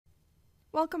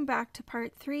Welcome back to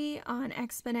part 3 on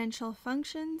exponential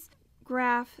functions.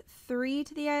 Graph 3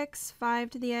 to the x, 5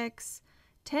 to the x,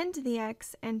 10 to the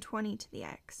x, and 20 to the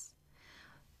x.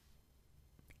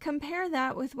 Compare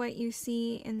that with what you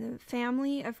see in the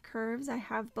family of curves I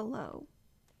have below.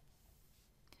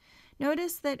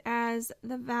 Notice that as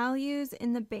the values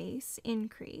in the base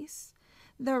increase,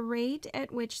 the rate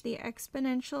at which the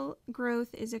exponential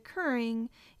growth is occurring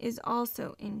is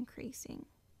also increasing.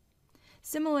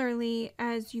 Similarly,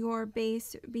 as your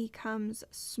base becomes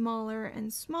smaller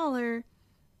and smaller,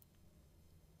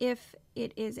 if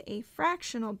it is a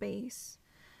fractional base,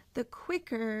 the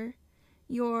quicker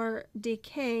your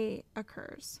decay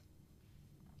occurs.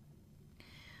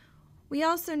 We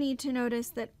also need to notice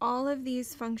that all of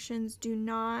these functions do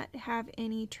not have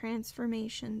any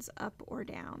transformations up or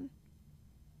down.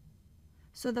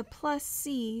 So the plus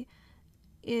c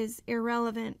is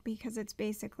irrelevant because it's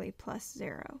basically plus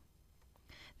 0.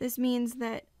 This means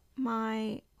that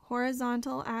my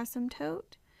horizontal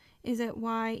asymptote is at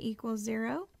y equals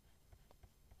 0.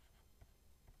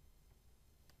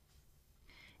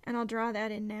 And I'll draw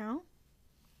that in now.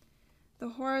 The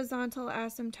horizontal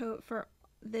asymptote for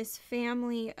this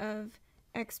family of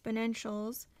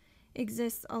exponentials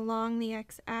exists along the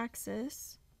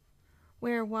x-axis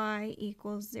where y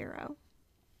equals 0.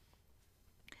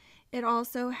 It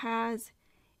also has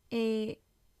an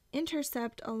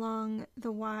intercept along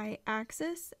the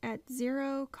y-axis at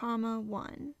 0,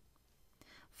 1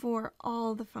 for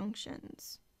all the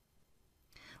functions.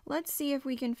 Let's see if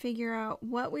we can figure out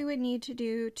what we would need to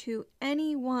do to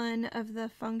any one of the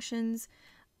functions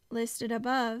listed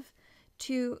above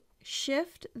to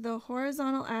shift the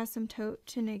horizontal asymptote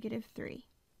to -3.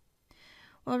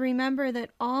 Well, remember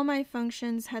that all my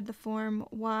functions had the form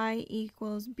y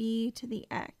equals b to the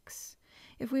x.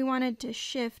 If we wanted to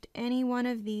shift any one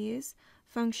of these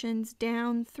functions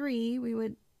down 3, we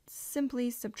would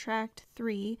simply subtract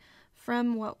 3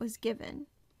 from what was given.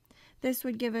 This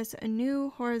would give us a new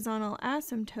horizontal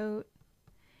asymptote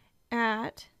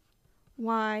at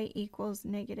y equals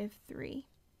 -3.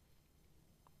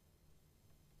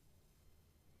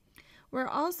 We're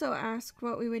also asked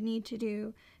what we would need to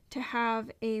do to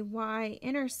have a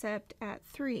y-intercept at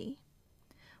 3.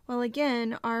 Well,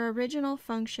 again, our original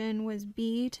function was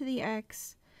b to the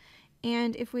x,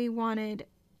 and if we wanted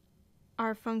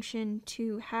our function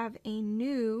to have a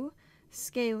new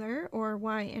scalar or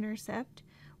y-intercept,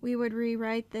 we would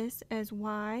rewrite this as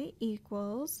y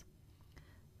equals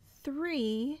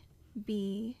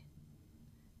 3b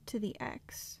to the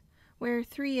x, where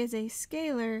 3 is a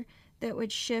scalar that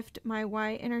would shift my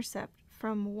y-intercept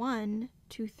from 1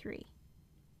 to 3.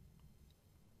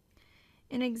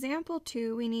 In example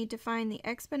 2, we need to find the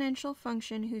exponential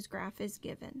function whose graph is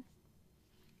given.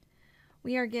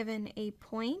 We are given a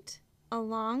point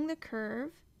along the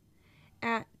curve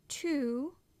at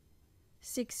 2,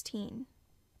 16.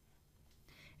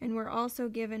 And we're also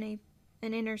given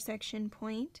an intersection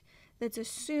point that's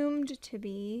assumed to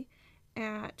be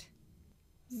at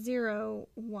 0,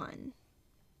 1.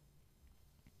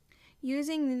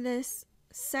 Using this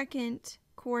second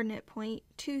coordinate point,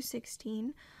 2,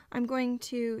 16, I'm going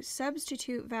to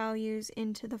substitute values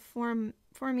into the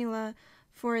formula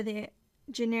for the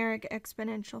generic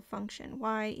exponential function,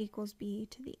 y equals b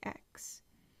to the x.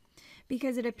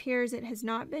 Because it appears it has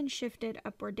not been shifted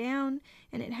up or down,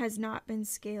 and it has not been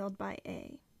scaled by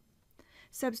a.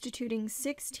 Substituting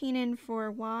 16 in for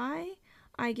y,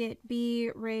 I get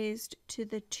b raised to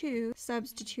the 2,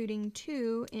 substituting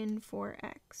 2 in for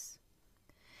x.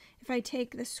 If I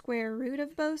take the square root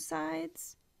of both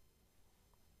sides,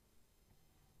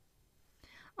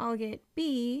 I'll get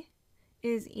b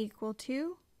is equal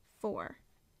to 4.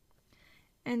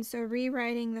 And so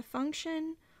rewriting the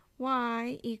function,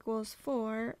 y equals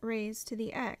 4 raised to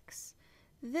the x.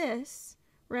 This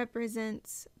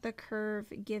represents the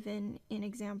curve given in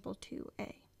example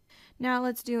 2a. Now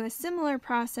let's do a similar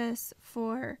process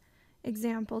for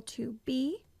example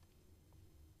 2b.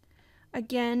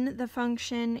 Again, the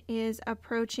function is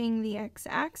approaching the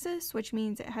x-axis, which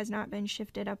means it has not been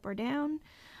shifted up or down.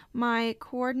 My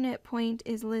coordinate point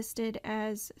is listed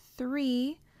as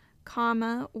 3,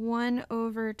 1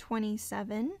 over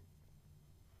 27.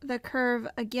 The curve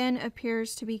again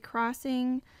appears to be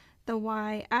crossing the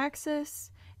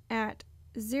y-axis at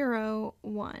 0,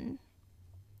 1.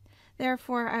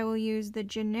 Therefore, I will use the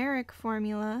generic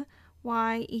formula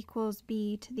y equals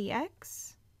b to the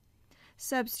x.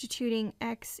 Substituting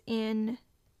x in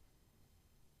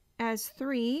as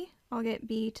 3, I'll get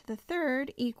b to the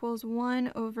third equals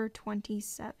 1 over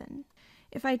 27.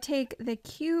 If I take the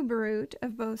cube root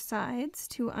of both sides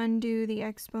to undo the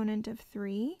exponent of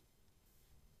 3,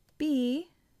 b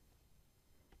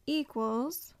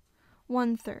equals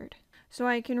 1/3. So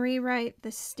I can rewrite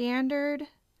the standard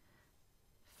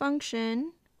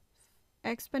function,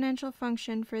 exponential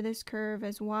function for this curve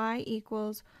as y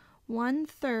equals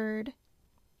 1/3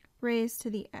 raised to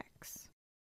the x.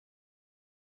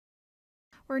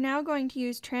 We're now going to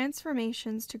use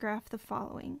transformations to graph the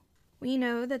following. We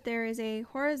know that there is a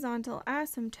horizontal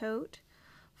asymptote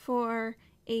for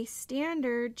a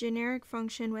standard generic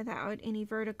function without any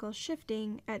vertical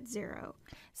shifting at 0.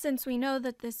 Since we know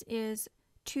that this is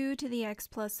 2 to the x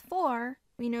plus 4,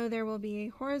 we know there will be a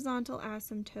horizontal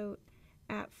asymptote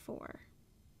at 4.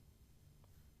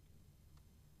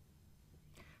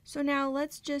 So now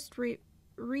let's just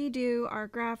redo our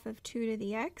graph of 2 to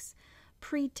the x,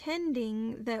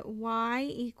 pretending that y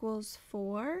equals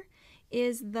 4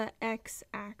 is the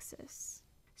x-axis.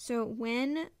 So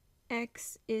when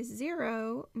x is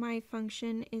 0, my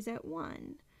function is at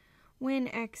 1. When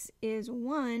x is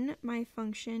 1, my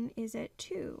function is at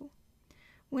 2.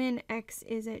 When x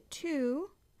is at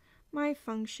 2, my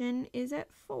function is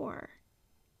at 4.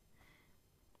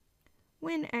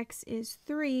 When x is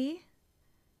 3,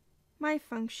 my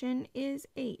function is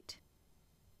 8.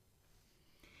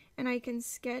 And I can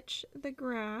sketch the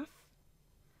graph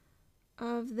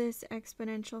of this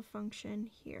exponential function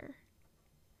here.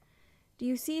 Do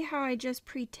you see how I just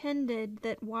pretended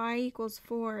that y equals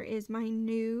 4 is my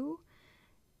new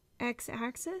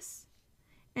x-axis?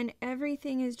 And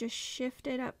everything is just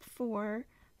shifted up 4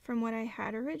 from what I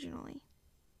had originally.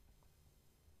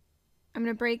 I'm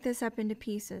going to break this up into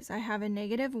pieces. I have a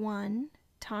 -1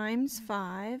 times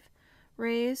 5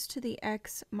 raised to the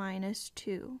x minus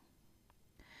 2.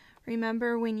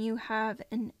 Remember, when you have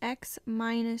an x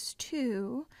minus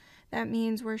 2, that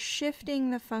means we're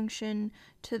shifting the function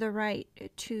to the right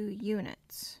 2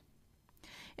 units.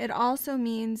 It also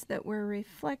means that we're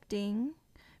reflecting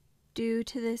due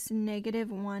to this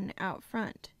 -1 out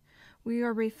front. We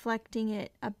are reflecting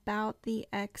it about the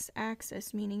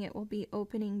x-axis, meaning it will be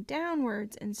opening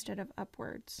downwards instead of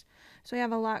upwards. So we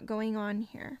have a lot going on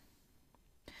here.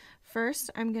 First,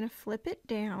 I'm going to flip it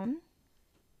down.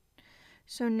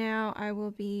 So now I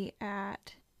will be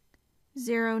at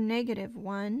 0,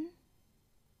 -1.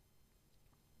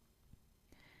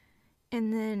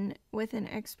 And then with an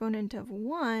exponent of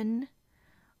 1,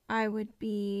 I would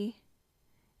be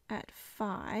at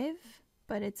 5,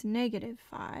 but it's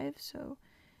 -5, so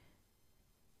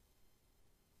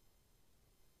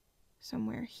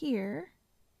somewhere here.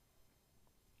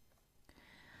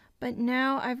 But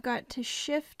now I've got to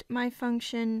shift my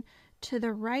function to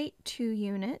the right 2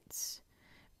 units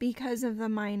because of the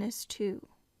 -2.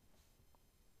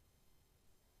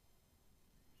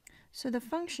 So the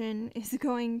function is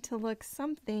going to look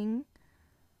something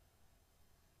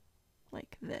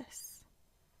like this.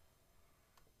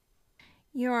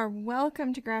 You are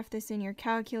welcome to graph this in your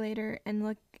calculator and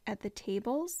look at the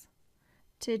tables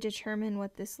to determine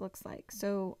what this looks like.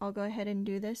 So I'll go ahead and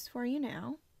do this for you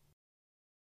now.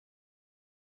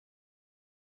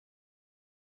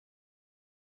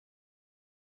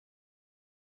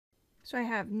 So I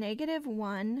have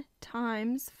 -1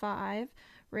 times 5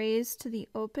 raised to the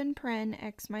open paren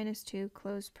x minus 2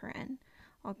 close paren.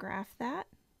 I'll graph that.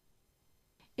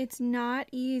 It's not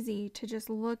easy to just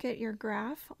look at your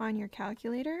graph on your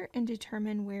calculator and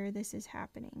determine where this is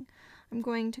happening. I'm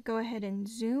going to go ahead and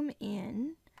zoom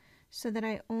in so that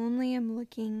I only am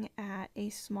looking at a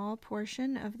small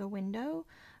portion of the window.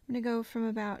 I'm going to go from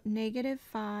about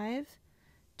 -5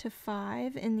 to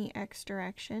 5 in the x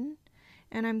direction,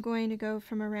 and I'm going to go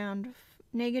from around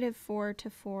 -4 to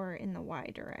 4 in the y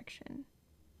direction.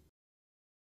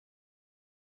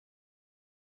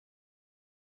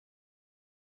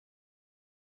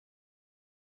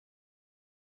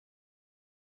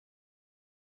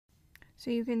 So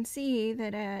you can see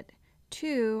that at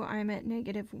 2, I'm at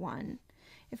 -1.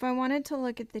 If I wanted to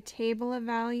look at the table of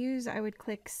values, I would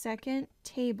click Second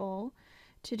Table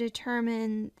to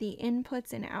determine the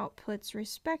inputs and outputs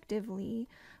respectively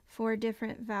for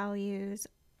different values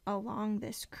along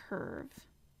this curve.